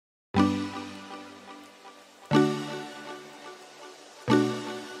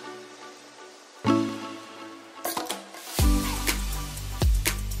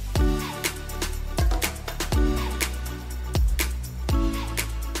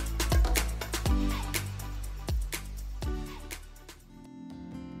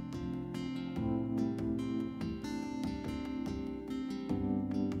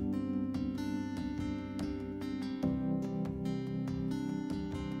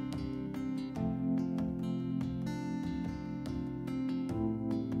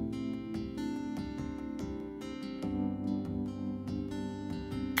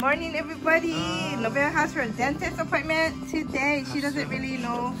Morning, everybody. Lovia has her dentist appointment today. She doesn't really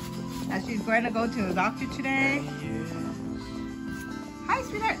know that she's going to go to the doctor today. Hi,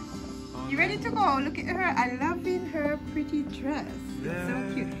 sweetheart. You ready to go? Look at her. I love her pretty dress. It's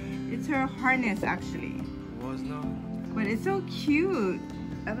so cute. It's her harness, actually. But it's so cute.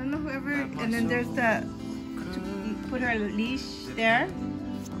 I don't know whoever. And then there's the to put her leash there.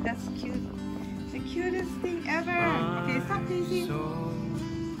 That's cute. The cutest thing ever. Okay, stop teasing.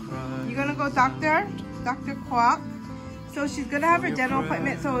 You're gonna go Dr. Kwok. So she's gonna have her dental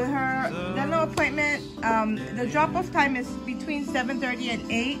appointment. So her dental appointment, the drop-off time is between 7:30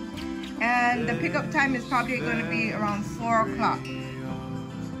 and 8, and the pickup time is probably gonna be around 4 o'clock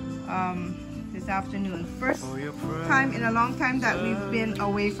this afternoon. First time in a long time that we've been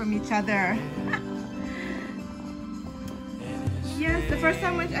away from each other. Yes, the first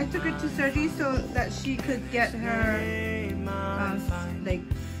time when I took her to surgery so that she could get her like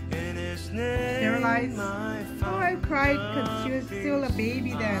sterilized. Oh, I cried because she was still a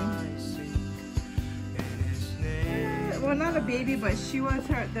baby then. Well, not a baby, but she was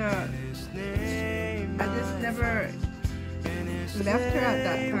I just never left her at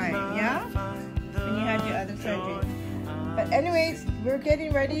that time, yeah? When you had your other surgery. But anyways, we're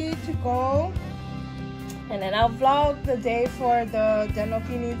getting ready to go. And then I'll vlog the day for the dental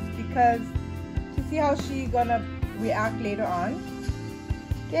cleanings because to see how she's gonna react later on.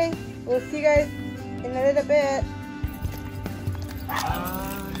 Okay, we'll see you guys in a little bit.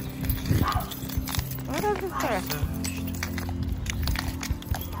 What else is there?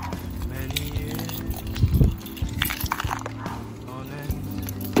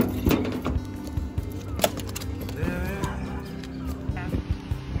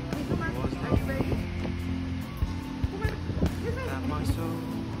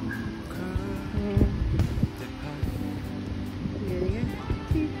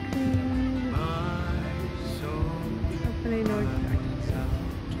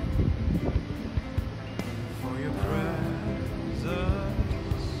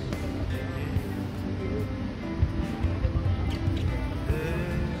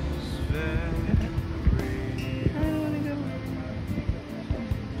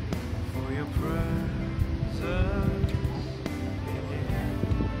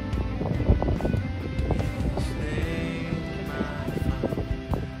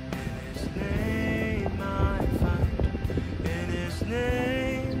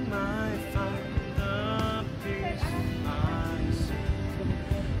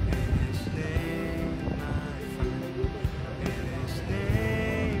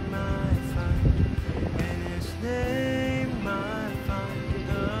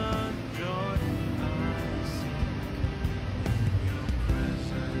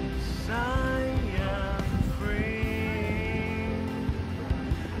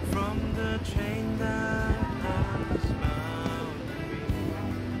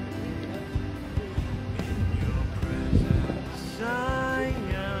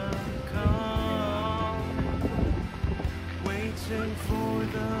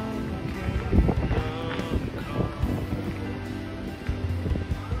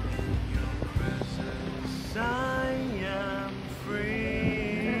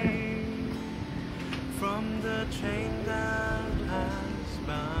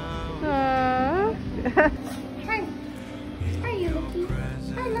 Hi. Hi, you Lucky.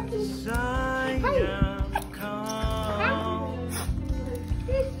 Hi, Lucky. Hi.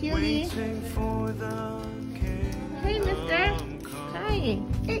 Hey, Julie. Hey, mister. Hi.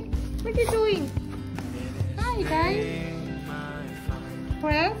 Hey, what are you doing? Hi, guys.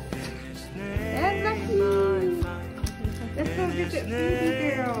 Press. And Lucky. Let's go get the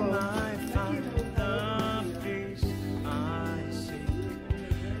baby girl.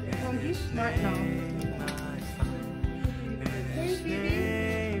 Oh, he's smart now. Hey, baby.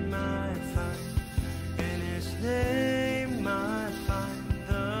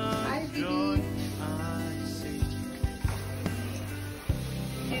 Hi, baby.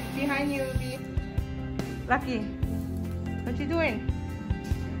 She's behind you, baby. Lucky, what you doing?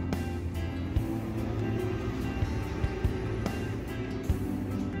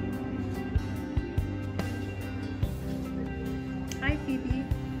 Hi, Phoebe.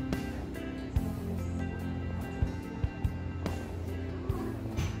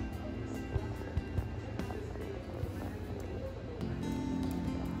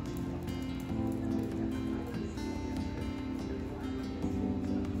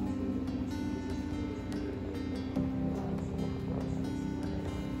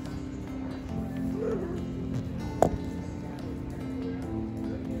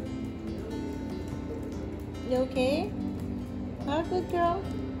 You okay? Not good girl?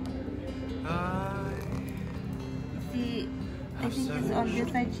 think it's on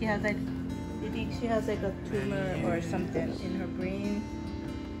this side. She has like, they think she has like a tumor or something in her brain.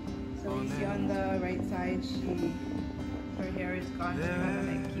 So you see on the right side, her hair is gone. She kind of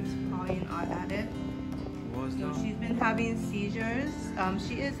like keeps pawing at it. So she's been having seizures.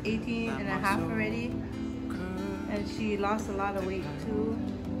 She is 18 and a half already, and she lost a lot of weight too.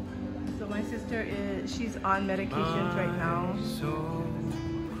 So my sister she's on medications right now.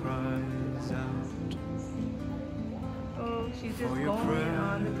 Oh, she's just going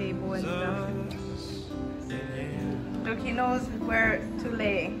on the table and stuff. Look, he knows where to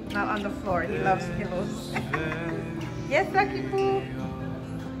lay, not on the floor. He loves pillows. Yes, Lucky Poo.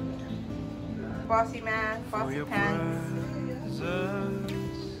 Bossy man, bossy pants. You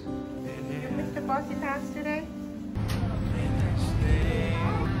Mr. Bossy Pants today?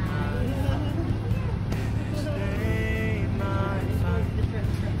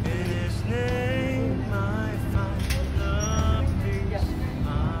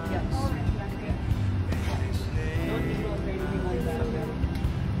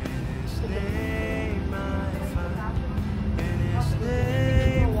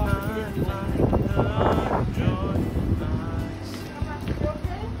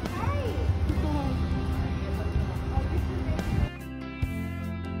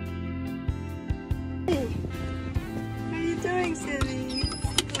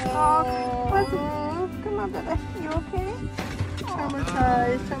 Come on, baby. You okay?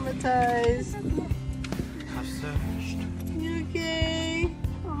 Traumatized. You okay?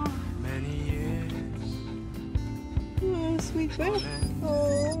 Oh. Oh, sweet boy.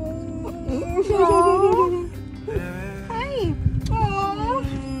 Oh. Hi. Oh.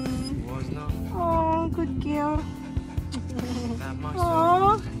 Oh, good girl.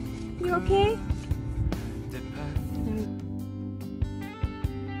 Oh. You okay?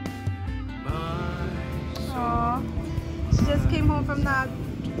 She just came home from the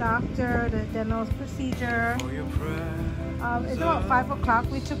doctor, the dental procedure. It's about 5 o'clock.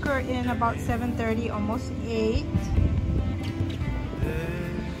 We took her in about 7:30, almost 8.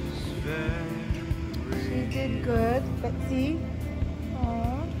 She did good, Betsy.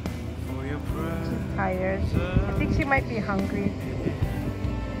 Aww. She's tired. I think she might be hungry.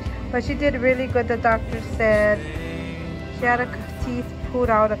 But she did really good, the doctor said. She had her teeth pulled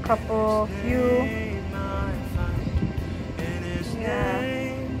out, a few.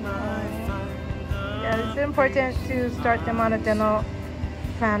 Yeah, it's important to start them on a dental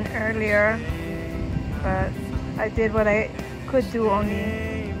plan earlier, but I did what I could do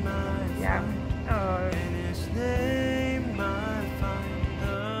only. Yeah. Oh.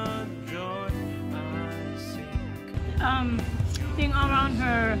 Thing around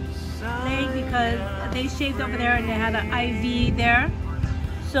her leg because they shaved over there and they had an IV there,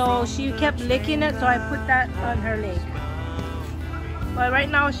 so she kept licking it, so I put that on her leg. But right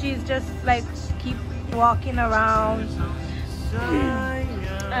now she's just like keep walking around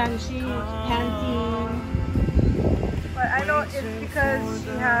and she's panting. But I know it's because she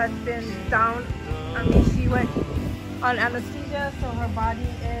has been down. I mean, she went on anesthesia, so her body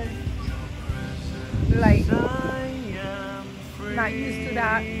is like not used to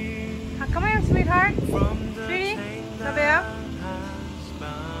that. Come here, sweetheart. Sweetie, Nabea.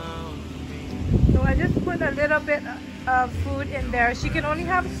 So I just put a little bit of food in there. She can only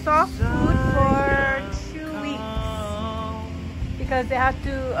have soft food for 2 weeks because they have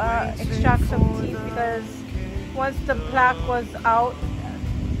to extract some teeth, because once the plaque was out,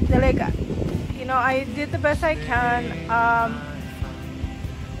 they're like, you know, I did the best I can.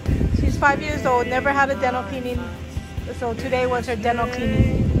 She's 5 years old, never had a dental cleaning, so today was her dental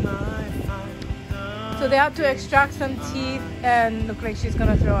cleaning. So they have to extract some teeth and look like she's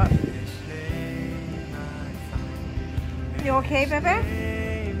gonna throw up. You okay, baby?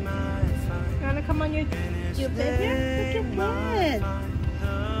 You wanna come on your bed here? Look at that.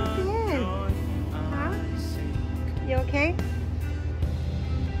 Look at. Huh? You okay?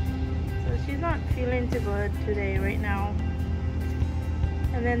 So she's not feeling too good today, right now.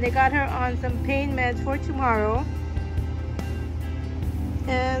 And then they got her on some pain meds for tomorrow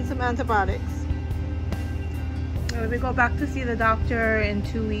and some antibiotics. And we go back to see the doctor in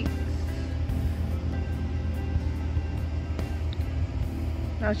 2 weeks.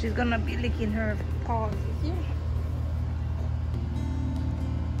 Now she's gonna be licking her paws. You see?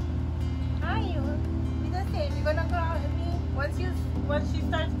 Hi, you. Be the same. You're gonna growl at me. Once she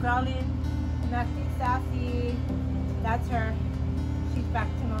starts growling and acting sassy, that's her. She's back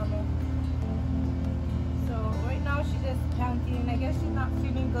to normal. So right now she's just panting. I guess she's not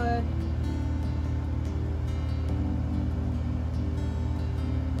feeling good.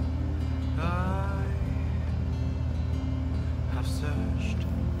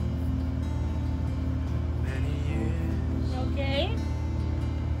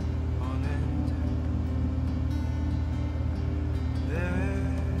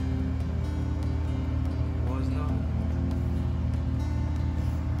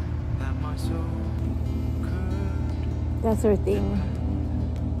 That's her thing.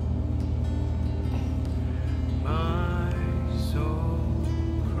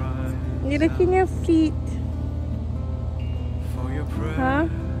 You look in your feet. Huh?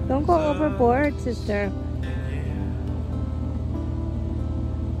 Don't go overboard, sister.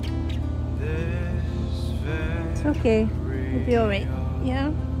 It's okay. You'll be alright. Yeah?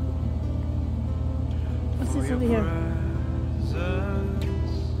 What's this over here?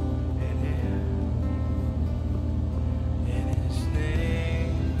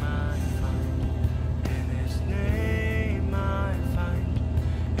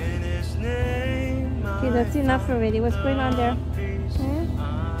 Okay, that's enough already. What's going on there? Hmm?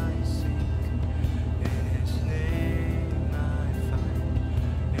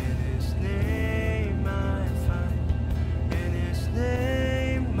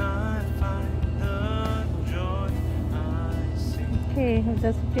 Okay,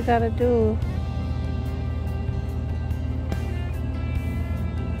 that's what you gotta do.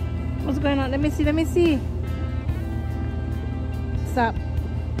 What's going on? Let me see, let me see. Stop.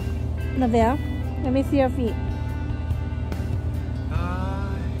 Nevaeh, let me see your feet.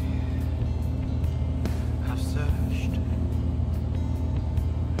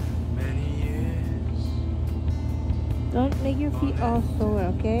 Don't make your feet all sore,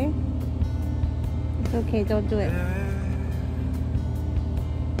 okay? It's okay, don't do it.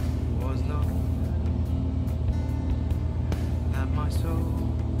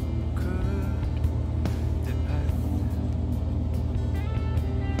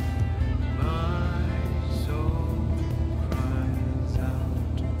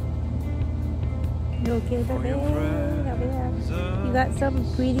 You okay, baby? You got some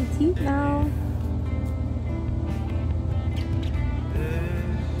pretty teeth now.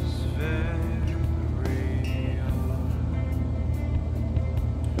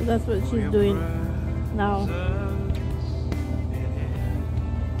 So that's what she's doing now.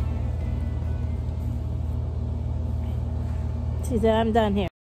 She said, I'm done here.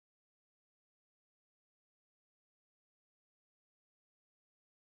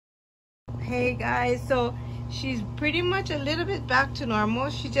 Hey guys, so she's pretty much a little bit back to normal.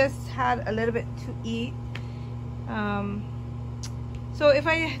 She just had a little bit to eat. So if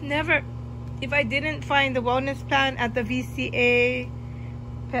I didn't find the wellness plan at the VCA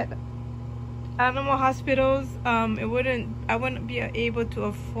pet animal hospitals, I wouldn't be able to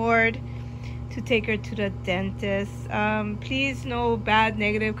afford to take her to the dentist. Please, no bad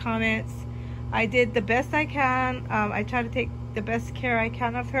negative comments. I did the best I can. I try to take the best care I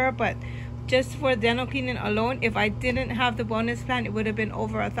can of her, but just for dental cleaning alone, if I didn't have the wellness plan, it would have been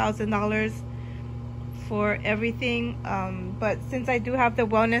over $1,000 for everything. But since I do have the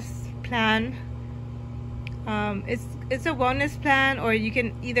wellness plan, it's a wellness plan, or you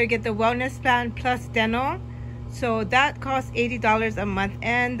can either get the wellness plan plus dental. So that costs $80 a month,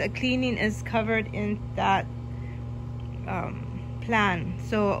 and the cleaning is covered in that plan.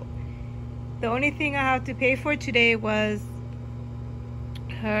 So the only thing I have to pay for today was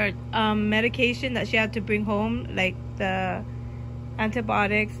her medication that she had to bring home, like the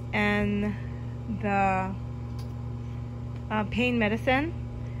antibiotics and the pain medicine,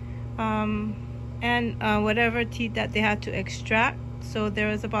 and whatever teeth that they had to extract. So there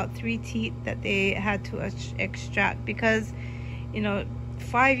was about 3 teeth that they had to extract because, you know,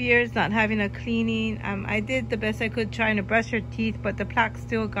 5 years not having a cleaning. I did the best I could trying to brush her teeth, but the plaque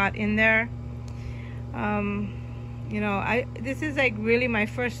still got in there. You know, this is like really my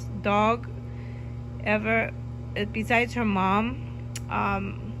first dog ever besides her mom,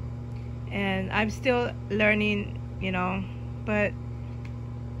 and I'm still learning, you know, but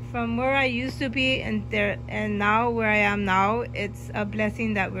from where I used to be and now where I am now, it's a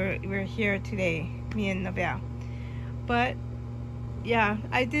blessing that we're here today, me and Nevaeh. But yeah,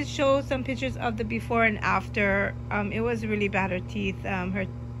 I did show some pictures of the before and after. It was really bad, her teeth. Her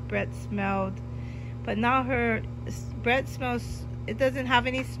breath smelled, but now her breath smells, it doesn't have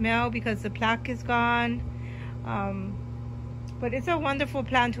any smell because the plaque is gone. But it's a wonderful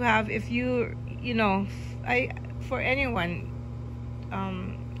plan to have if you know, for anyone.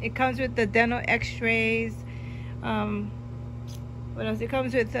 It comes with the dental x-rays. What else? It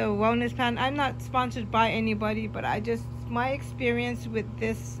comes with a wellness plan. I'm not sponsored by anybody, but my experience with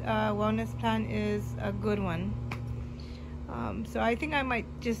this wellness plan is a good one. So I think I might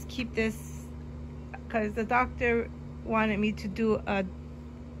just keep this because the doctor wanted me to do a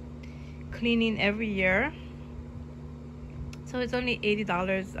cleaning every year. So it's only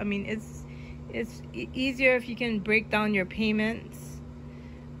 $80. I mean, it's easier if you can break down your payments.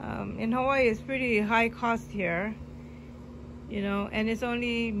 In Hawaii, it's pretty high cost here. you know, and it's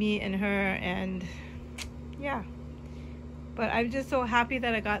only me and her, and yeah. But I'm just so happy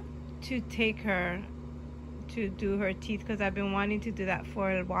that I got to take her to do her teeth, because I've been wanting to do that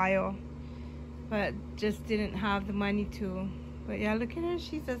for a while, but just didn't have the money to. But yeah, look at her,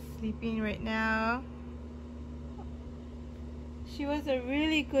 she's just sleeping right now. She was a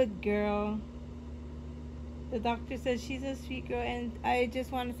really good girl. The doctor says she's a sweet girl, and I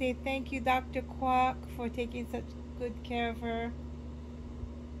just want to say thank you, Dr. Kwok, for taking such good care of her.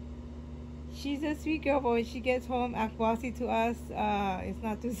 She's a sweet girl, but when she gets home, act bossy to us. It's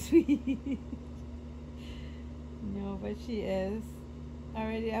not too sweet. No, but she is.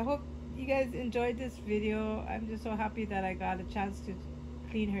 Alrighty, I hope you guys enjoyed this video. I'm just so happy that I got a chance to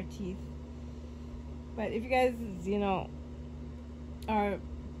clean her teeth. But if you guys, you know, are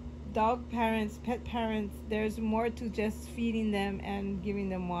dog parents, pet parents, there's more to just feeding them and giving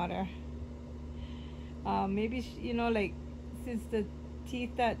them water. Maybe, you know, like, since the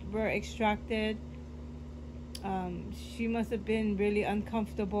teeth that were extracted, she must have been really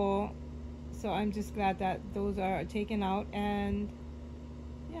uncomfortable. So I'm just glad that those are taken out, and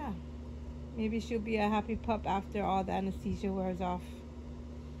yeah, maybe she'll be a happy pup after all the anesthesia wears off.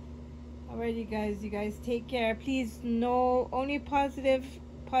 Alrighty guys, you guys take care. Please, no, only positive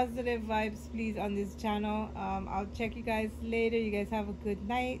vibes please on this channel. I'll check you guys later. You guys have a good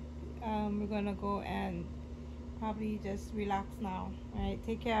night. We're gonna go and probably just relax now. Alright,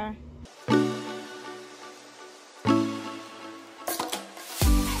 take care.